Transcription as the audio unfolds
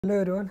Hello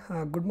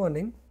everyone, good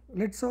morning.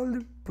 Let's solve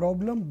the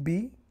problem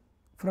B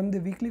from the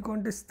weekly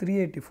contest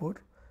 384.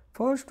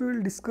 First we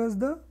will discuss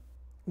the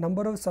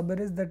number of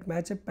subarrays that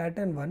match a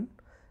pattern 1.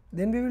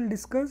 Then we will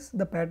discuss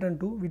the pattern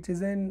 2, which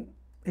is an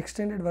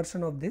extended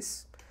version of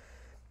this.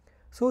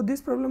 So this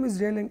problem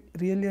is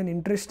really an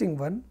interesting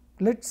one.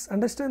 Let's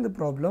understand the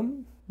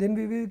problem, then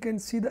we can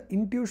see the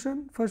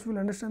intuition. First we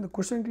will understand the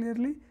question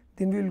clearly,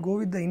 then we will go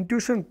with the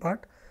intuition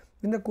part.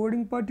 In the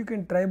coding part you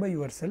can try by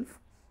yourself.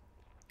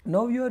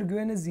 Now you are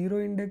given a 0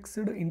 indexed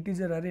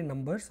integer array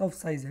numbers of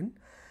size n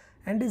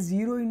and a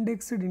 0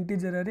 indexed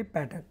integer array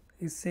pattern.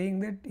 Is saying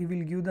that he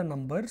will give the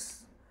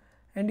numbers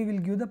and he will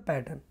give the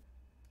pattern,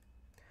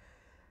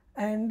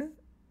 and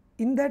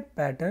in that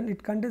pattern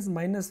it contains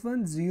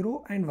 -1,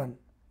 0 and 1.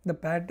 The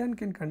pattern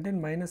can contain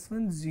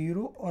 -1,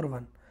 0 or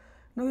 1.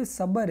 Now a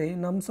subarray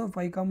nums of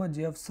I comma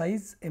j of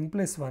size m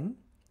plus 1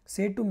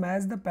 say to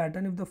match the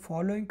pattern if the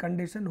following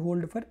condition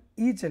hold for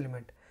each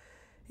element.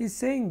 Is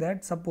saying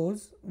that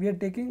suppose we are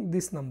taking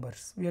these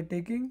numbers,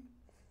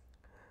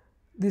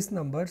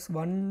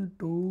 1,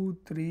 2,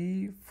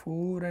 3,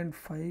 4 and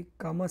 5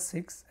 comma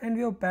 6, and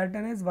we have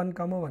pattern as 1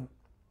 comma 1,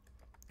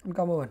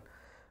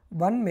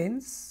 1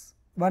 means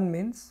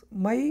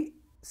my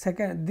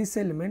this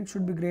element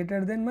should be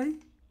greater than my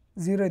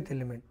 0th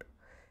element.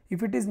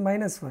 If it is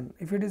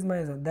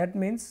 -1, that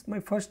means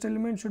my first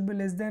element should be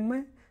less than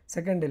my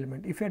second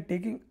element. If you are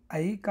taking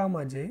I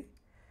comma j,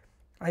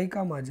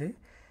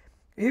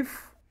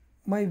 if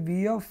my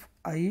v of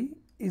I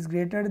is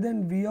greater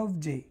than v of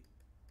j,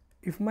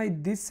 if my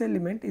this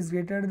element is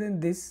greater than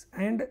this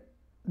and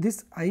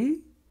this I,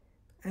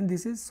 and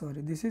this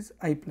is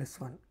I plus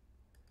 1,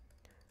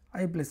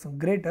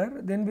 greater,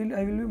 then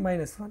I will be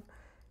 -1.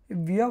 If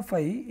v of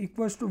I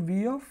equals to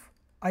v of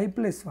I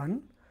plus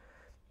 1,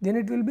 then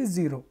it will be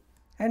 0,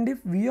 and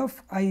if v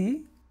of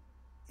I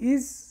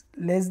is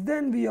less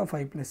than v of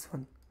I plus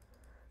 1,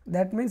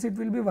 that means it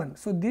will be 1.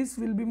 So this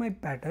will be my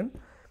pattern.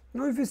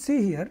 Now if you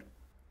see here,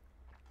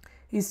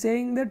 is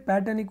saying that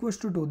pattern equals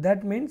to 2,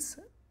 that means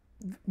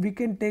we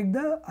can take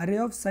the array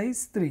of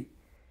size 3.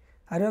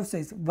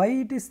 Why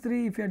it is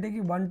 3? If you are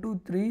taking 1, 2,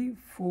 3,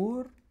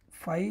 4,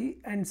 5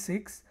 and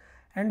 6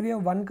 and we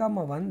have 1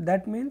 comma 1,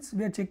 that means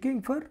we are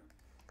checking for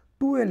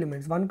 2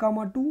 elements, 1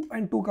 comma 2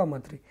 and 2 comma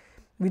 3,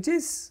 which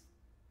is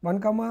 1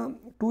 comma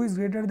 2 is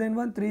greater than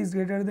 1, 3 is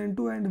greater than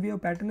 2, and we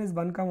have pattern is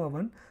 1 comma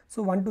 1.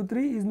 So 1, 2,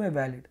 3 is my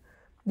valid,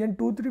 then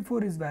 2, 3,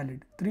 4 is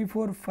valid, 3,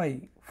 4,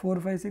 5, 4,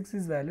 5, 6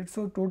 is valid.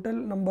 So total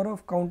number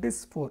of count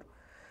is 4.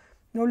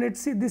 Now let's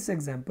see this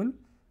example.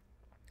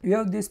 We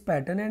have this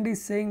pattern and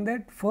is saying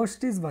that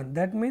first is 1,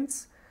 that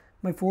means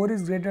my 4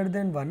 is greater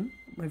than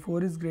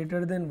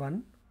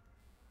 1,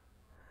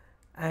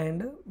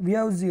 and we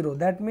have 0,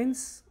 that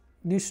means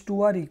these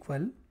two are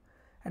equal,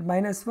 and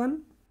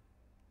 -1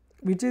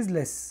 which is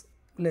less.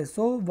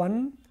 So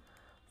 1,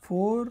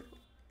 4,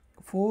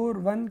 4,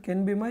 1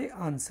 can be my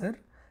answer,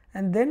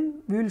 and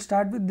then we will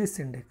start with this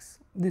index.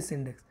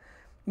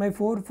 My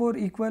 4, 4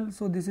 equal,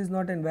 so this is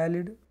not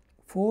invalid.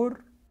 4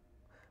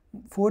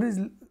 is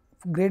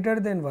greater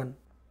than 1,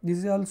 this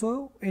is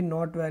also a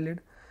not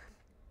valid.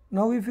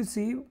 Now if you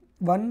see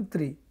 1,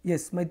 3,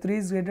 yes, my 3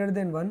 is greater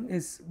than 1,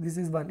 this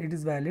is 1, it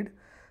is valid.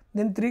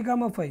 Then 3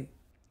 comma 5,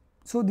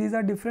 so these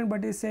are different,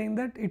 but is saying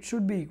that it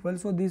should be equal,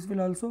 so this will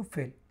also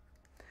fail.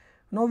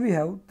 Now we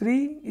have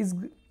 3 is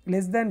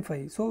less than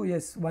 5, so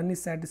yes, 1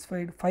 is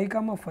satisfied. 5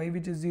 comma 5,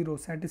 which is 0,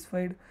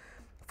 satisfied.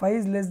 5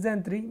 is less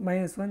than 3,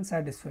 -1,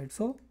 satisfied.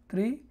 So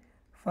 3,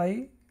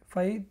 5,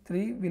 5,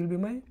 3 will be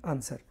my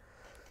answer.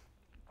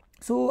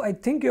 So I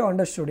think you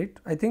understood it.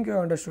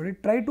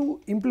 Try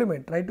to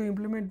implement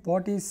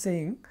what he is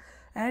saying,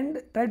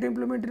 and try to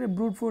implement in a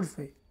brute force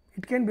way.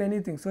 It can be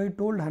anything. So he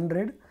told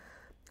 100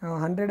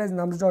 as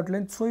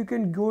nums.length, so you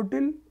can go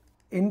till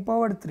n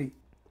power 3.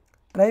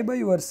 Try by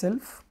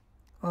yourself.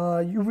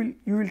 You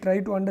will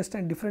try to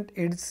understand different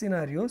edge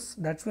scenarios.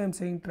 That's why I am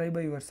saying try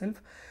by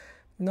yourself.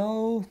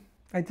 Now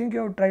I think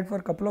you have tried for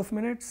a couple of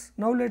minutes.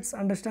 Now let's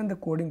understand the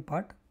coding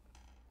part.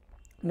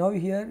 Now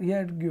here he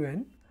had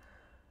given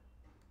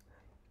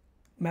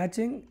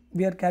matching,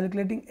 we are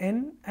calculating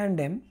n and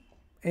m.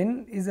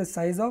 N is the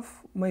size of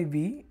my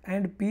v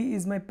and p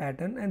is my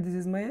pattern, and this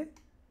is my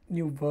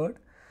new word.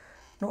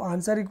 Now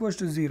answer equals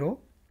to 0.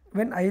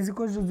 When I is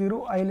equals to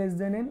 0, I less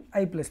than n,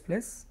 I plus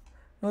plus.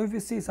 Now if you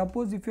see,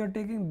 suppose if you are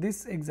taking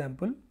this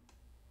example,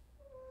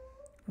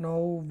 now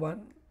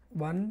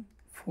 1,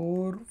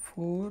 4,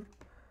 4,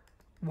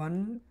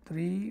 1,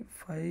 3,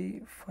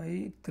 5,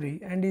 5, 3,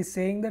 and is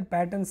saying that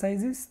pattern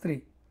size is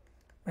 3.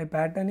 My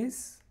pattern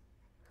is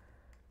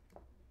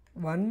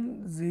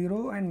 1,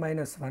 0 and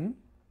 -1.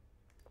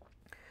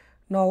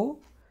 Now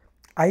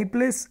I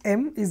plus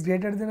m is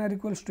greater than or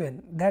equals to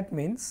n. That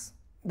means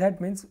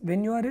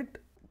when you are at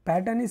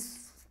pattern is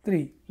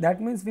 3,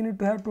 that means we need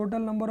to have total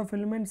number of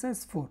elements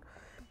as 4.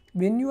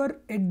 When you are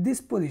at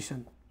this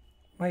position,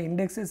 my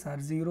indexes are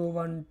 0,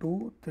 1,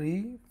 2,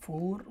 3,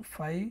 4,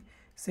 5,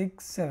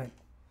 6, 7.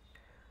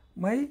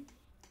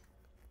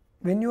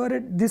 When you are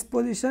at this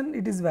position,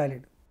 it is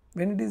valid.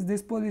 when it is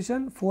this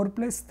position, 4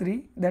 plus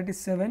 3, that is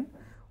 7,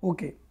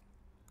 okay,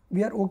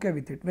 we are okay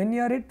with it. When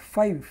you are at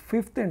 5,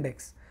 fifth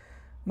index,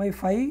 my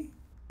 5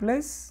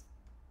 plus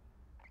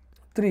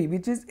 3,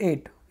 which is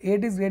 8,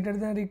 8 is greater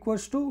than or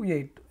equals to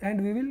 8,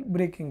 and we will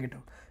breaking it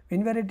out.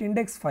 When we are at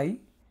index 5,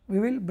 we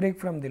will break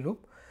from the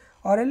loop,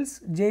 or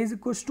else j is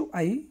equals to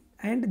I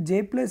and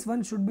j plus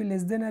 1 should be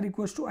less than or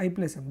equals to I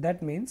plus m.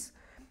 That means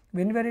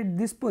when we are at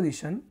this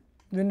position,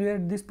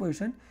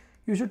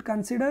 you should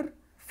consider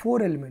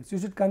 4 elements. You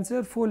should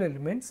consider 4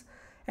 elements,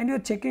 and you are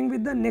checking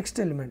with the next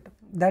element.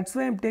 That's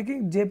why I am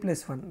taking j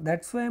plus 1.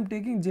 That's why I am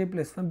taking j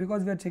plus 1,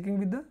 because we are checking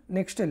with the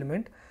next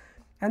element,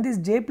 and this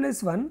j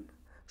plus 1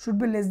 should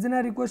be less than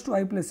or equals to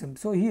I plus m.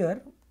 So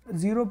here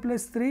 0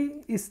 plus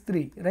 3 is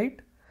 3, right?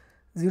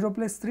 0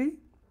 plus 3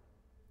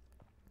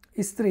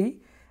 is 3,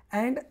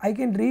 and I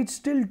can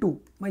reach till 2.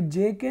 My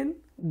j can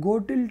go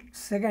till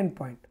second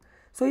point.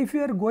 So if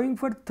you are going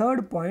for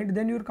third point,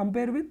 then you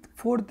compare with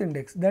fourth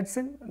index. That's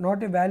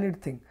not a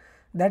valid thing.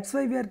 That's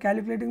why we are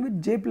calculating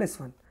with j plus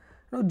 1.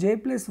 Now j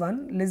plus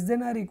 1 less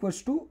than or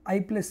equals to I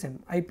plus m.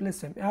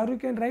 Or you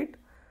can write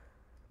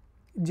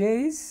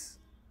j is,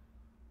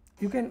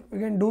 you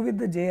can do with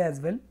the j as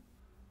well.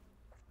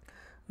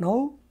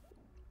 Now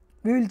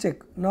we will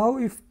check. Now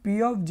if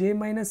p of j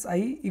minus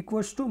I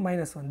equals to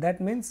minus 1,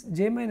 that means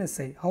j minus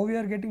I. How we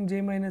are getting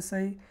j minus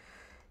I?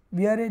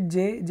 We are at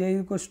j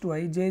equals to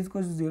I, j is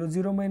equals to 0,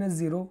 0 minus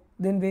 0,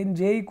 then when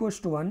j equals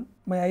to 1,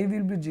 my I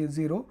will be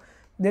 0,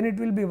 then it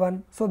will be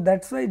 1. So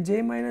that's why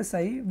j minus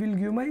I will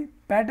give my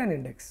pattern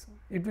index.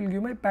 It will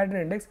give my pattern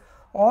index.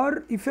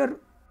 Or if you are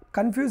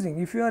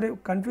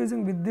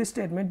confusing with this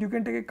statement, you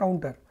can take a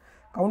counter.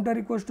 Counter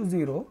equals to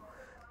 0,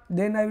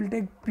 then I will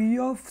take p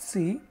of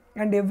c,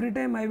 and every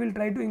time I will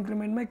try to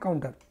increment my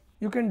counter.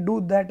 You can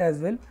do that as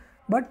well,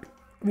 but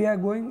we are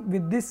going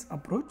with this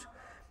approach.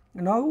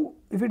 Now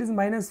if it is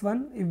minus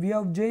 1, if v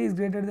of j is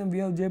greater than v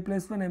of j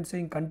plus 1, I am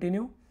saying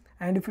continue,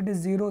 and if it is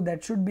 0,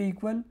 that should be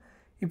equal.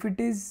 If it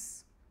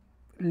is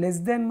less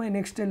than my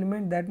next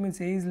element, that means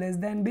a is less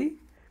than b,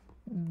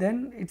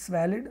 then it's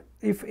valid.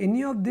 If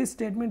any of this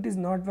statement is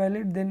not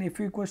valid, then f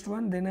equals to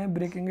 1, then I am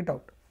breaking it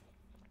out.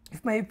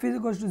 If my f is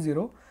equals to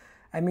 0,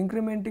 I am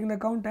incrementing the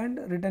count and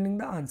returning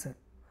the answer.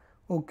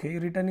 Okay,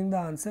 returning the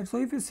answer. So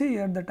if you see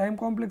here, the time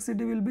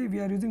complexity will be, we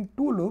are using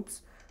 2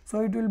 loops, so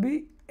it will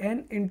be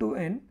n into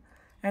n,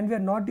 and we are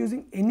not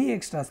using any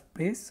extra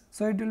space,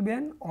 so it will be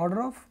an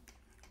order of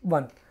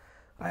 1.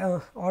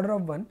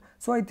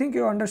 So I think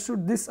you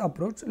understood this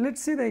approach.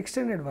 Let's see the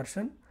extended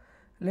version.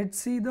 What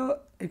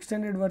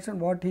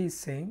he is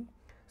saying.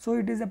 So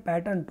it is a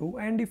pattern 2,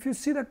 and if you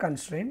see the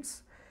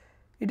constraints,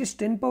 it is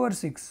 10 power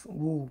 6.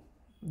 Whoa,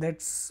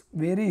 that's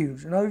very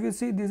huge. Now if you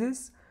see, this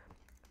is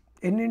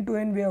n into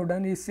n we have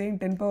done, is saying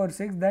 10 power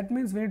 6. That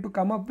means we need to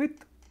come up with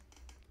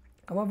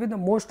the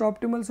most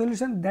optimal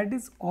solution, that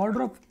is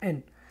order of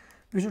n.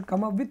 We should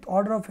come up with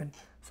order of n.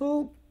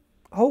 So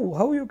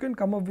how you can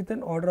come up with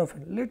an order of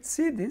n? Let's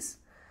see this.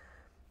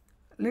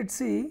 Let's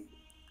see,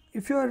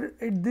 if you are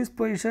at this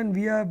position,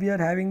 we are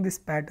having these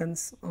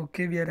patterns.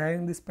 Okay, we are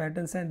having these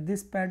patterns, and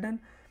this pattern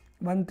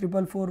 1 4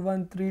 4 4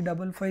 1 3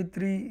 5 5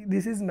 3,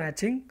 this is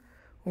matching.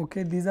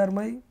 Okay, these are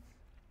my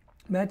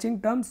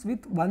matching terms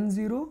with 1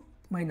 0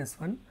 minus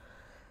 1.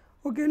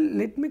 Okay,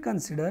 let me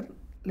consider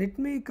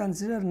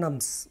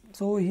nums.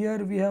 So here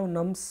we have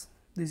nums.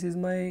 This is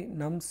my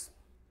nums.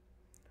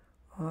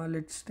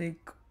 Let's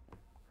take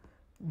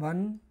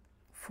 1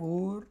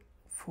 4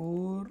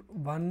 4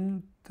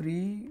 1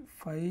 3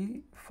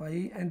 5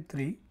 5 and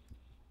 3,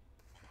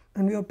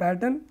 and we have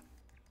pattern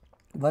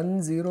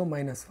 1 0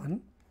 minus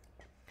 1.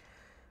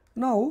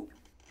 Now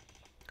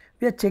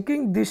we are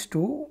checking this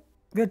two.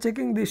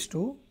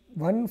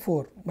 1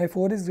 4, my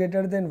 4 is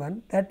greater than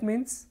 1, that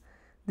means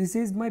this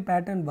is my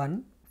pattern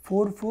 1.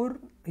 4 4,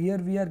 here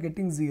we are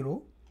getting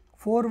 0.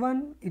 4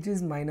 1, it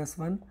is minus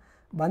 1.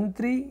 1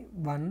 3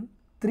 1.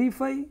 3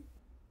 5,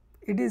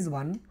 it is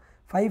 1.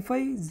 5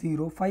 5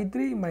 0. 5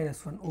 3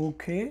 minus 1.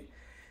 Okay,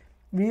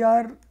 we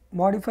are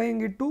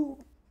modifying it to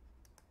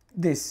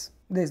this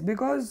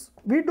because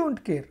we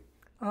don't care.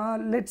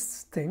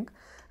 Let's think,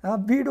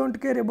 we don't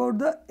care about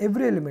the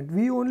every element.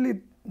 We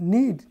only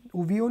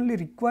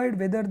required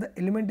whether the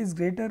element is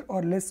greater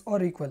or less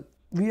or equal.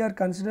 We are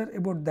considered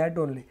about that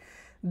only.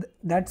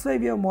 That's why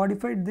we have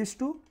modified this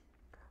to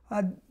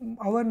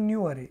our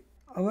new array.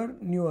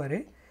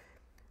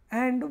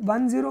 And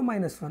 1 0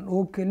 minus 1.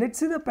 Okay, let's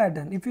see the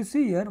pattern. If you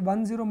see here,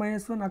 1 0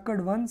 minus 1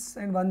 occurred once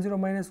and 1 0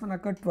 minus 1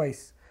 occurred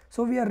twice.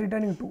 So we are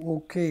returning 2.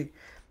 Okay,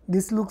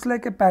 this looks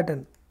like a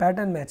pattern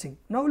matching.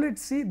 Now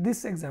let's see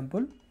this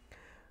example.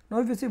 Now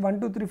if you see 1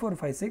 2 3 4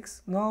 5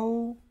 6,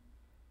 now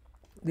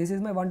this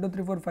is my 1 2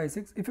 3 4 5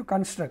 6. If you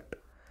construct,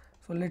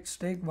 so let's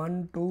take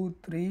 1 2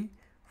 3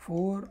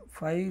 4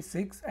 5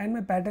 6, and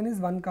my pattern is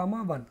 1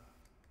 comma 1.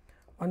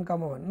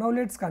 Now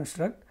let's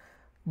construct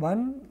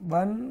 1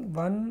 1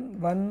 1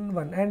 1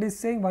 1, and is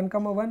saying 1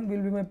 comma 1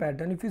 will be my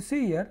pattern. If you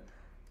see here,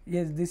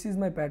 yes, this is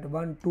my pattern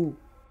 1 2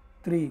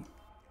 3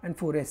 and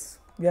 4. Yes,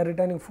 we are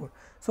returning 4.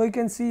 So you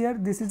can see here,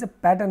 this is a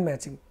pattern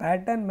matching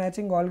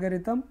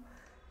algorithm.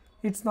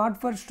 It's not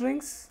for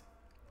strings,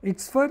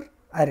 it's for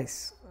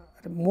arrays.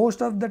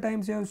 Most of the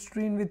times you have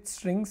string with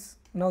strings.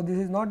 Now this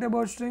is not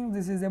about strings,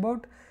 this is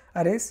about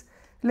arrays.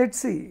 Let's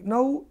see.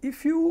 Now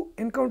if you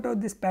encounter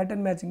this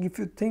pattern matching, if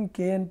you think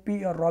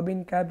KNP or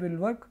Robin Cap will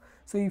work,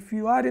 so if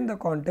you are in the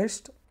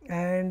contest,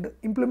 and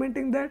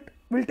implementing that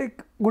will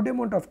take good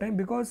amount of time,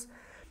 because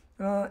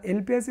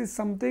LPS is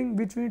something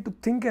which we need to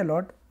think a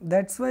lot.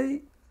 That's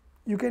why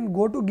you can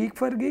go to Geek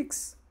for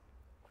Geeks,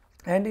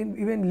 and in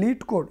even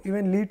LeetCode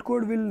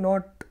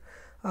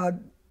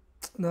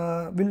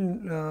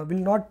will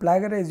not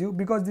plagiarize you,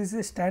 because this is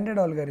a standard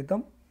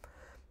algorithm.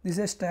 This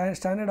is a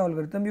standard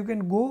algorithm. You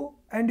can go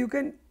and you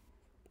can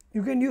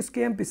use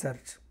KMP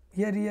search.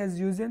 Here he has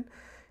used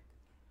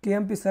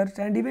KMP search,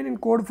 and even in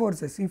code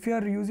forces, if you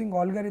are using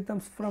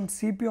algorithms from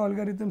CPU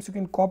algorithms, you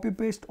can copy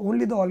paste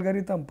only the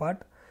algorithm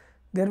part.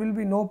 There will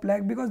be no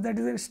flag, because that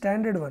is a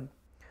standard one.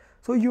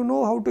 So you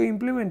know how to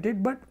implement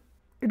it, but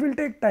it will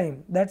take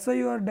time. That's why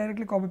you are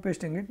directly copy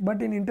pasting it.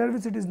 But in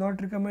interviews it is not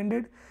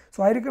recommended.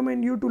 So I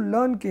recommend you to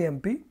learn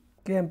KMP,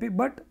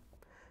 but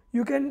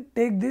you can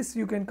take this,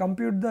 you can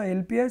compute the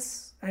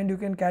LPS, and you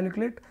can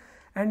calculate,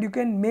 and you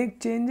can make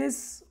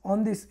changes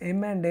on this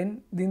m and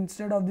n.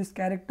 Instead of this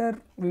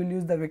character, we will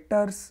use the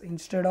vectors.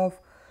 Instead of,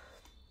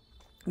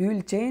 we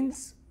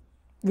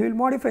will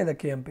modify the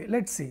KMP.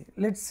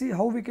 Let's see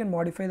how we can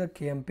modify the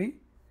KMP.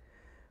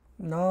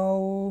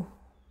 Now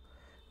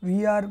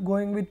we are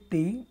going with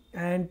T,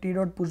 and T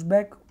dot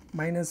pushback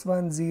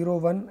 -1 0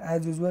 1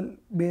 as usual.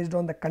 Based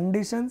on the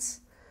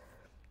conditions,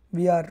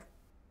 we are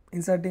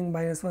inserting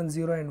 -1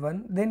 0 and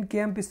 1. Then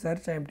KMP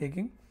search I am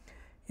taking.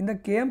 In the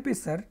KMP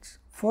search,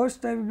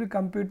 first I will be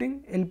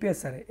computing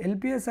LPS array.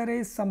 LPS array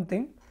is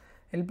something,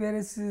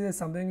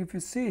 if you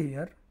see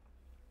here.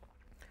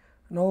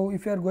 Now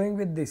if you are going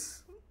with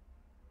this,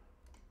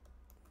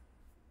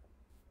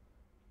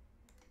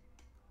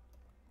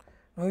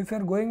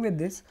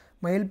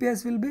 my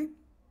LPS will be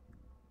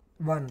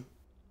 1,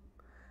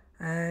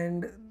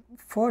 and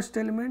first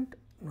element,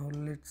 now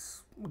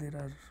there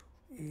are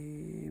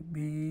A,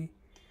 B,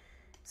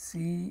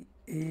 C,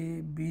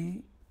 A,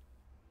 B,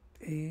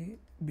 A,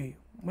 B.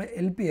 My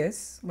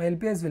LPS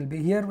will be,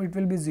 here it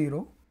will be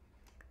 0,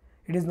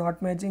 it is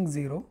not matching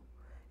 0,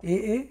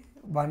 AA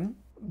 1,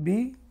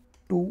 B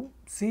 2,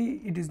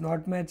 C it is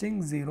not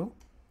matching 0,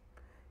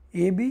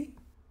 AB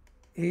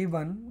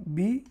A1,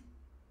 B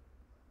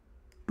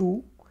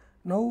 2,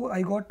 now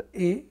I got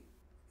A,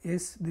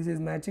 yes, this is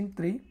matching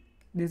 3,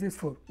 this is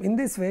 4. In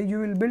this way you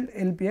will build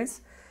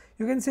LPS.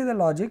 You can see the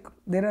logic.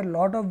 There are a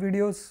lot of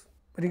videos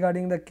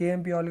regarding the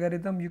KMP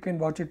algorithm, you can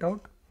watch it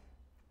out.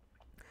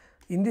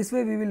 In this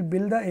way we will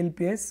build the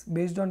LPS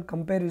based on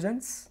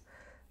comparisons.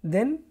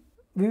 Then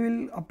we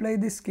will apply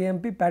this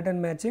KMP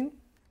pattern matching,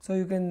 so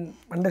you can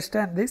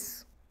understand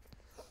this.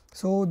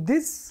 So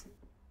this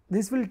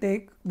will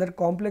take the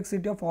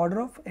complexity of order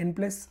of n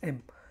plus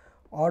m.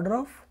 Order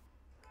of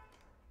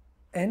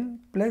n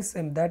plus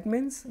m, that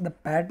means the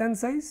pattern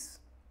size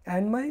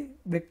and my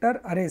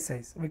vector array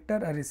size.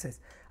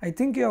 I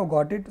think you have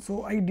got it.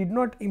 So I did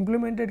not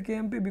implemented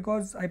KMP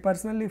because I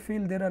personally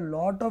feel there are a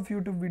lot of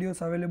YouTube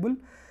videos available.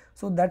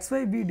 So that's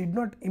why we did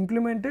not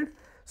implement it.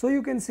 So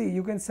you can see,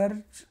 you can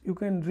search, you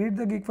can read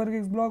the Geek for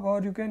Geeks blog,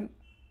 or you can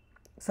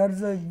search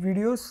the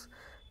videos.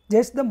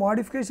 Just the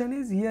modification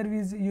is here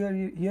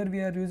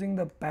we are using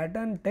the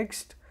pattern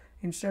text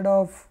instead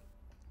of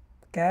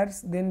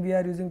chars. Then we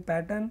are using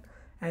pattern,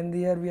 and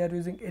here we are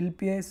using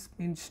LPS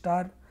in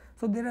star.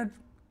 So there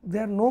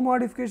are no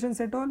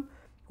modifications at all,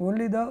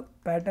 only the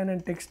pattern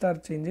and text are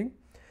changing.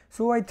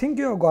 So I think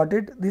you have got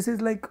it. This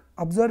is like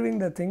observing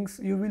the things.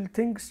 You will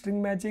think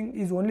string matching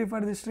is only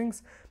for the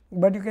strings,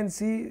 but you can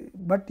see,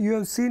 but you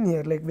have seen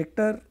here like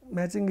vector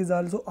matching is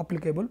also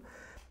applicable.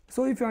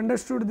 So if you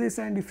understood this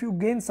and if you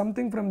gain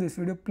something from this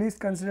video, please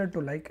consider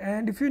to like,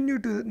 and if you are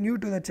new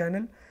to the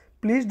channel,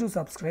 please do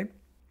subscribe.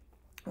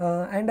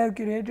 And I have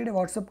created a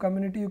WhatsApp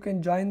community, you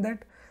can join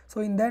that. So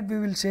in that we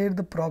will share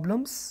the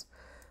problems.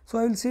 So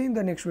I will see you in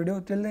the next video.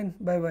 Till then,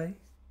 bye bye.